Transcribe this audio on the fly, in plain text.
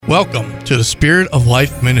Welcome to the Spirit of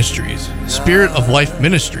Life Ministries. Spirit of Life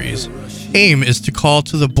Ministries' aim is to call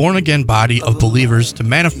to the born-again body of believers to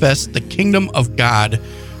manifest the kingdom of God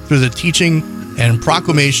through the teaching and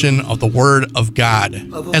proclamation of the Word of God,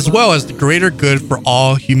 as well as the greater good for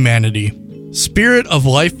all humanity. Spirit of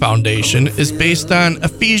Life Foundation is based on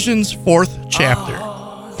Ephesians 4th chapter,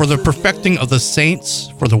 for the perfecting of the saints,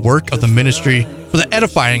 for the work of the ministry, for the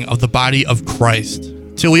edifying of the body of Christ,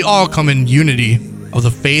 till we all come in unity of the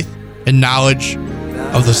faith and knowledge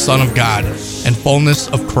of the Son of God and fullness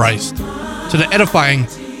of Christ, to the edifying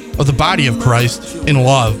of the body of Christ in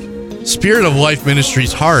love. Spirit of Life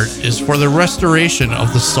Ministries' heart is for the restoration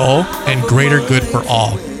of the soul and greater good for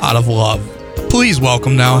all out of love. Please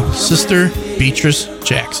welcome now Sister Beatrice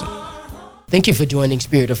Jackson. Thank you for joining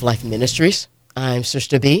Spirit of Life Ministries. I'm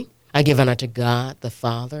Sister B. I give honor to God, the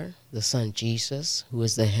Father, the Son Jesus, who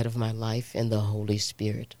is the head of my life, and the Holy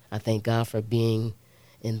Spirit. I thank God for being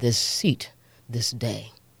in this seat this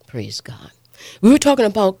day. Praise God. We were talking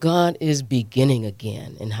about God is beginning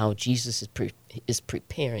again and how Jesus is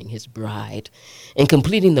preparing his bride and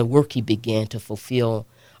completing the work he began to fulfill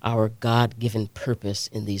our God-given purpose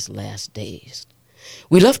in these last days.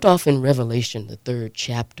 We left off in Revelation, the 3rd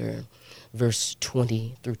chapter, verse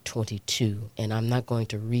 20 through 22, and I'm not going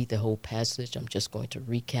to read the whole passage. I'm just going to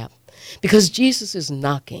recap because Jesus is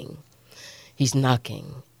knocking. He's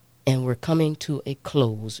knocking, and we're coming to a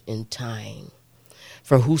close in time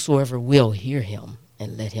for whosoever will hear him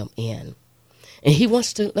and let him in. And he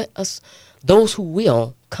wants to let us, those who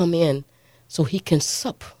will, come in so he can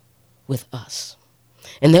sup with us.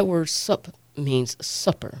 And that word sup means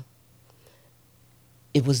supper.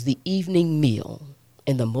 It was the evening meal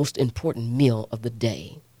and the most important meal of the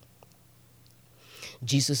day.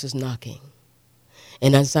 Jesus is knocking.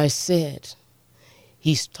 And as I said,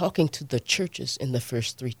 he's talking to the churches in the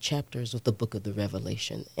first 3 chapters of the book of the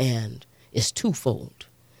Revelation. And it's twofold.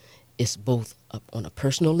 It's both up on a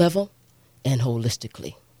personal level and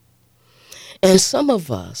holistically. And some of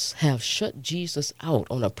us have shut Jesus out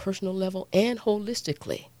on a personal level and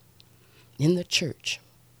holistically in the church.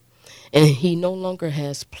 And he no longer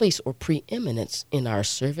has place or preeminence in our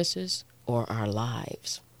services or our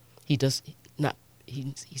lives. He's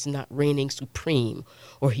not reigning supreme,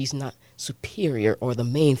 or he's not superior or the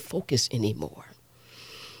main focus anymore.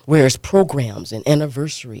 Whereas programs and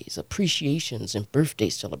anniversaries, appreciations and birthday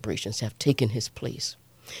celebrations have taken his place.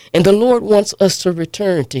 And the Lord wants us to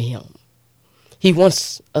return to him. He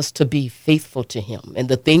wants us to be faithful to him and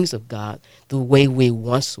the things of God the way we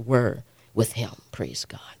once were with him. Praise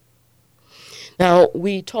God. Now,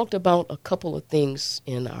 we talked about a couple of things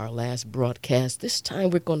in our last broadcast. This time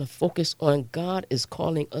we're going to focus on God is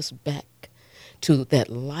calling us back to that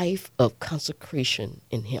life of consecration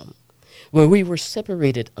in him, where we were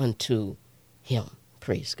separated unto him.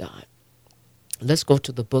 Praise God. Let's go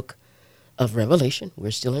to the book of Revelation. We're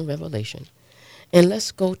still in Revelation. And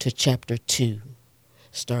let's go to chapter 2,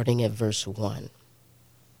 starting at verse 1.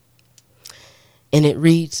 And it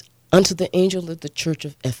reads, Unto the angel of the church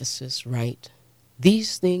of Ephesus write,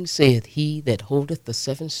 These things saith he that holdeth the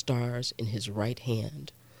 7 stars in his right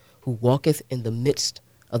hand, who walketh in the midst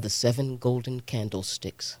of the 7 golden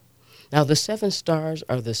candlesticks. Now the 7 stars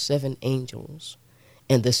are the 7 angels,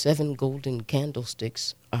 and the 7 golden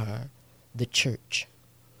candlesticks are the church.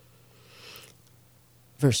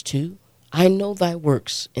 Verse 2, I know thy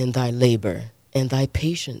works and thy labor and thy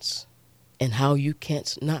patience, and how you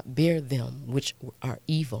canst not bear them which are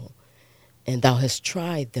evil, and thou hast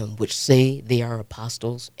tried them which say they are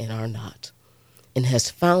apostles and are not, and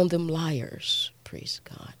hast found them liars, praise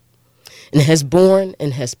God, and has borne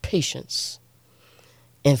and has patience,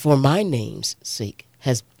 and for my name's sake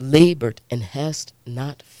has labored and hast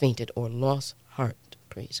not fainted or lost heart,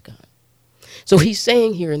 praise God. So he's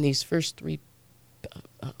saying here in these first 3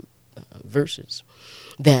 verses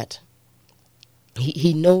that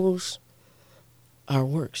he knows our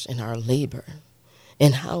works and our labor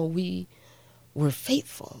and how we were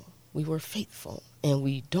faithful. We were faithful, and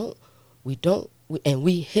we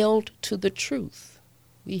held to the truth.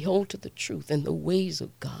 We hold to the truth and the ways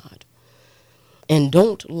of God, and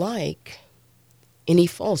don't like any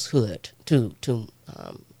falsehood to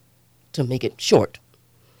make it short.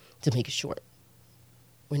 To make it short,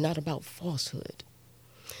 we're not about falsehood.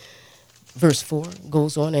 Verse 4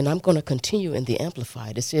 goes on, and I'm going to continue in the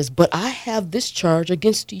Amplified. It says, But I have this charge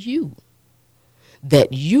against you,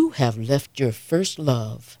 that you have left your first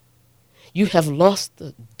love. You have lost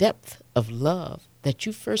the depth of love that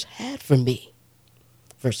you first had for me.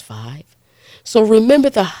 Verse 5, So remember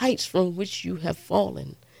the heights from which you have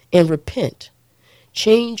fallen, and repent.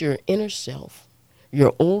 Change your inner self,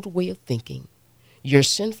 your old way of thinking, your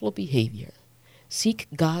sinful behavior. Seek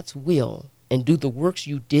God's will and do the works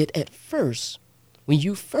you did at first when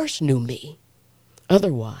you first knew me.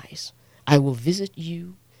 Otherwise, I will visit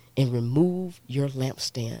you and remove your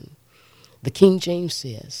lampstand. The King James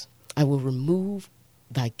says, I will remove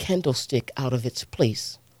thy candlestick out of its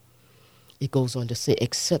place. It goes on to say,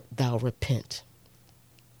 except thou repent.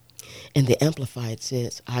 And the Amplified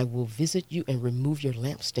says, I will visit you and remove your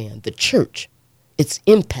lampstand, the church, its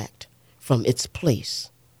impact from its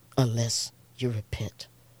place, unless you repent.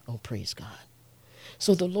 Oh, praise God.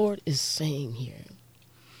 So the Lord is saying here,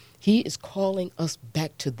 he is calling us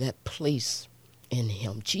back to that place in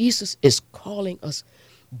him. Jesus is calling us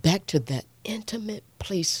back to that intimate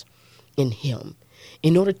place in him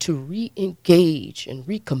in order to re-engage and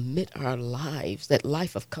recommit our lives, that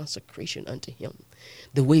life of consecration unto him,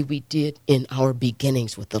 the way we did in our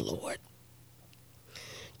beginnings with the Lord.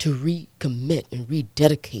 To recommit and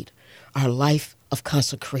rededicate our life of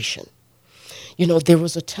consecration. You know, there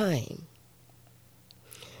was a time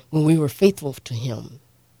when we were faithful to him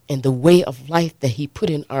and the way of life that he put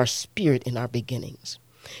in our spirit in our beginnings.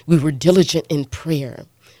 We were diligent in prayer,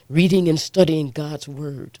 reading and studying God's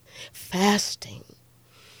word, fasting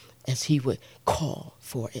as he would call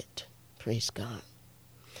for it. Praise God.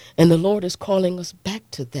 And the Lord is calling us back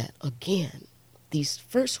to that again, these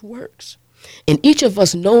first works. And each of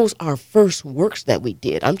us knows our first works that we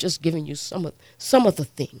did. I'm just giving you some of the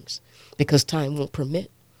things because time won't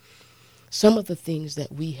permit. Some of the things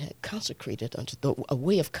that we had consecrated unto a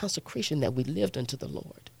way of consecration that we lived unto the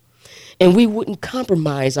Lord. And we wouldn't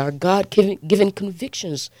compromise our God-given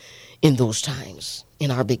convictions in those times,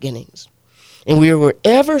 in our beginnings. And we were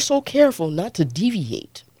ever so careful not to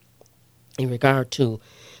deviate in regard to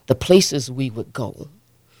the places we would go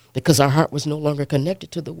because our heart was no longer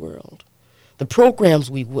connected to the world. The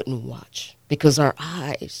programs we wouldn't watch because our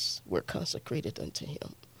eyes were consecrated unto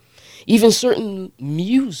him. Even certain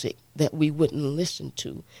music that we wouldn't listen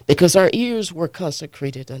to because our ears were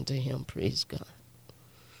consecrated unto him. Praise God.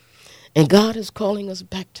 And God is calling us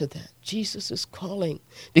back to that. Jesus is calling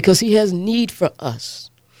because he has need for us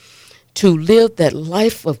to live that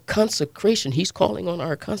life of consecration. He's calling on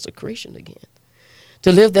our consecration again.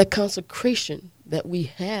 To live that consecration that we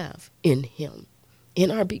have in him,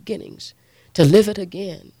 in our beginnings. To live it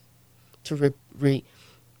again. To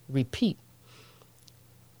repeat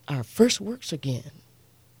our first works again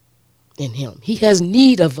in him. He has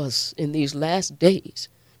need of us in these last days.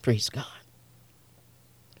 Praise God.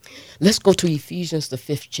 Let's go to Ephesians, the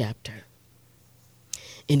 5th chapter.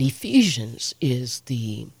 And Ephesians is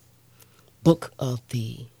the book of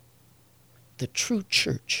the true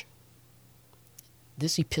church.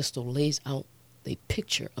 This epistle lays out the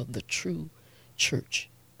picture of the true church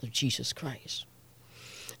of Jesus Christ.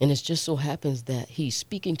 And it just so happens that he's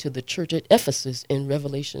speaking to the church at Ephesus in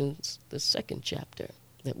Revelations, the 2nd chapter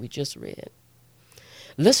that we just read.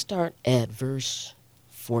 Let's start at verse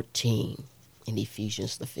 14 in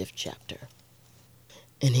Ephesians, the 5th chapter.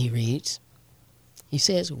 And he reads, he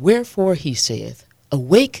says, wherefore he saith,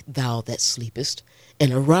 awake thou that sleepest,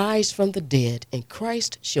 and arise from the dead, and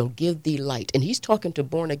Christ shall give thee light. And he's talking to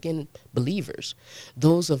born-again believers,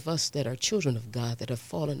 those of us that are children of God that have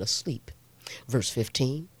fallen asleep. Verse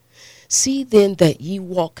 15, see then that ye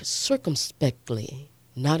walk circumspectly,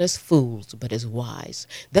 not as fools, but as wise.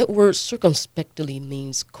 That word circumspectly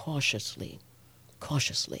means cautiously,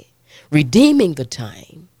 redeeming the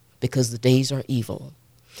time because the days are evil.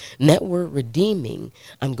 And that word redeeming,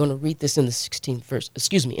 I'm going to read this in the 16th verse,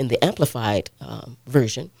 in the Amplified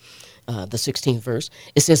version, the 16th verse.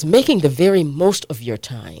 It says, making the very most of your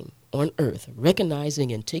time on earth,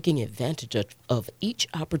 recognizing and taking advantage of each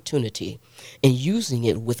opportunity and using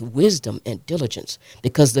it with wisdom and diligence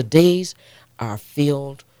because the days are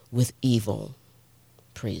filled with evil.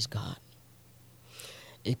 Praise God.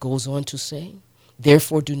 It goes on to say,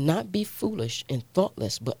 therefore do not be foolish and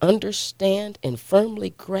thoughtless, but understand and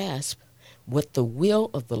firmly grasp what the will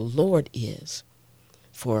of the Lord is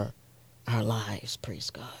for our lives. Praise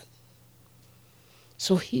God.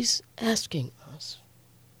 So he's asking us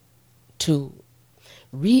to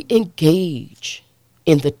re-engage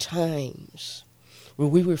in the times where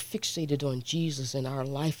we were fixated on Jesus and our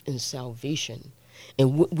life in salvation,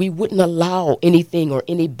 and we wouldn't allow anything or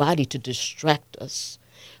anybody to distract us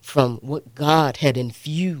from what God had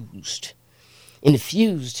infused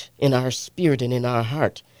in our spirit and in our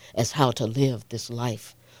heart as how to live this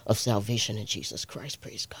life of salvation in Jesus Christ.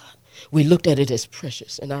 Praise God. We looked at it as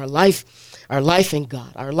precious, and our life in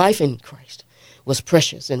God, our life in Christ was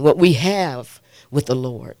precious. And what we have with the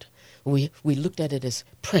Lord, we looked at it as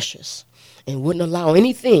precious and wouldn't allow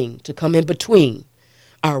anything to come in between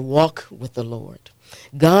our walk with the Lord.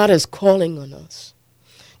 God is calling on us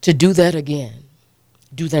to do that again.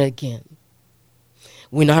 Do that again.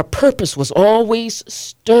 When our purpose was always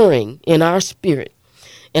stirring in our spirit,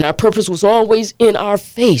 and our purpose was always in our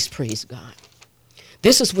face, praise God.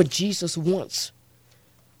 This is what Jesus wants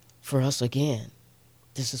for us again.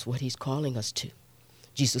 This is what he's calling us to.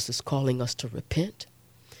 Jesus is calling us to repent,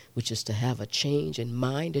 which is to have a change in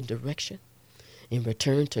mind and direction, and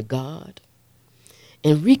return to God,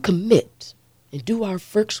 and recommit and do our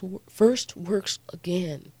first works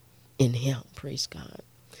again in him, praise God.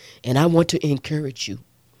 And I want to encourage you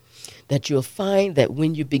that you'll find that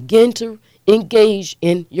when you begin to engage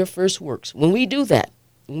in your first works, when we do that,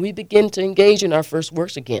 when we begin to engage in our first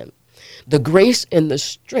works again, the grace and the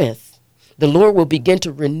strength, the Lord will begin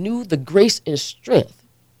to renew the grace and strength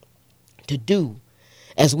to do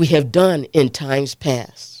as we have done in times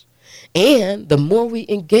past. And the more we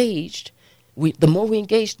engaged, the more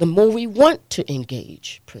we want to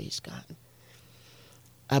engage, praise God.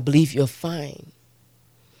 I believe you'll find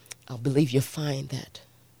that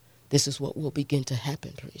this is what will begin to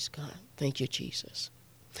happen, praise God. Thank you, Jesus.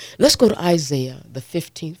 Let's go to Isaiah, the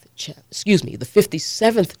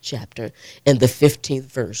 57th chapter and the 15th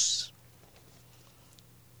verse.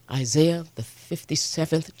 Isaiah, the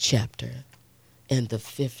 57th chapter and the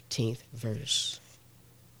 15th verse.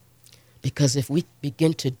 Because if we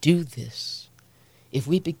begin to do this, if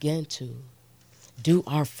we begin to do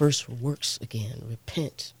our first works again,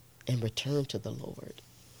 repent and return to the Lord,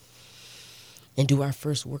 and do our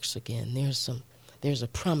first works again, there's a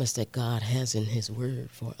promise that God has in his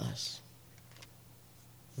word for us.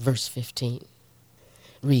 Verse 15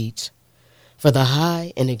 reads, "For the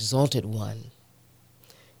high and exalted one,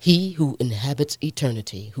 he who inhabits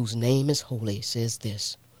eternity, whose name is holy, says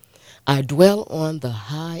this, I dwell on the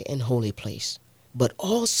high and holy place, but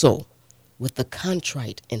also with the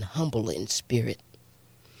contrite and humble in spirit,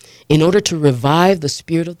 in order to revive the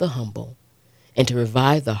spirit of the humble and to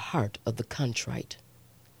revive the heart of the contrite,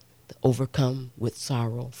 the overcome with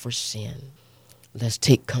sorrow for sin." Let's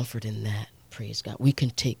take comfort in that, praise God. We can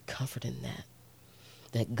take comfort in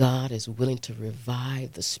that God is willing to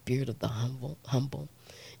revive the spirit of the humble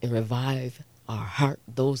and revive our heart,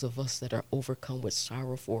 those of us that are overcome with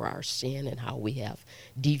sorrow for our sin and how we have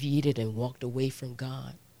deviated and walked away from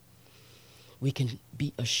God. We can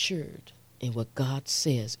be assured in what God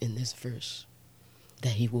says in this verse,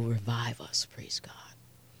 that he will revive us, praise God,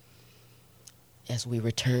 as we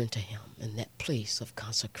return to him in that place of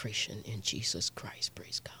consecration in Jesus Christ,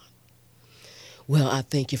 praise God. Well, I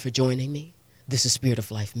thank you for joining me. This is Spirit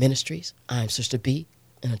of Life Ministries. I'm Sister B,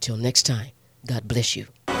 and until next time, God bless you.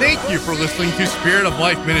 Thank you for listening to Spirit of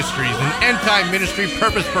Life Ministries, an end-time ministry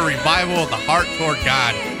purpose for revival of the heart toward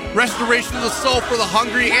God, restoration of the soul for the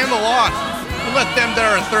hungry and the lost. And let them that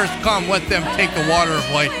are athirst come, let them take the water of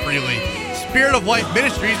life freely. Spirit of Life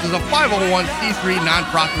Ministries is a 501c3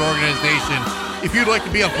 nonprofit organization. If you'd like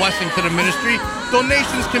to be a blessing to the ministry,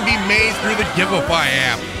 donations can be made through the Giveify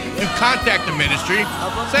app. To contact the ministry,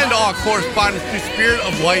 send all correspondence to Spirit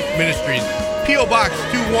of Life Ministries, P.O. Box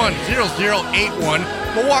 210081,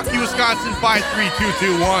 Milwaukee, Wisconsin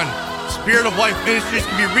 53221. Spirit of Life Ministries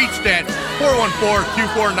can be reached at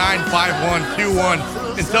 414-249-5121.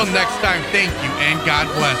 Until next time, thank you and God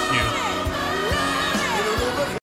bless you.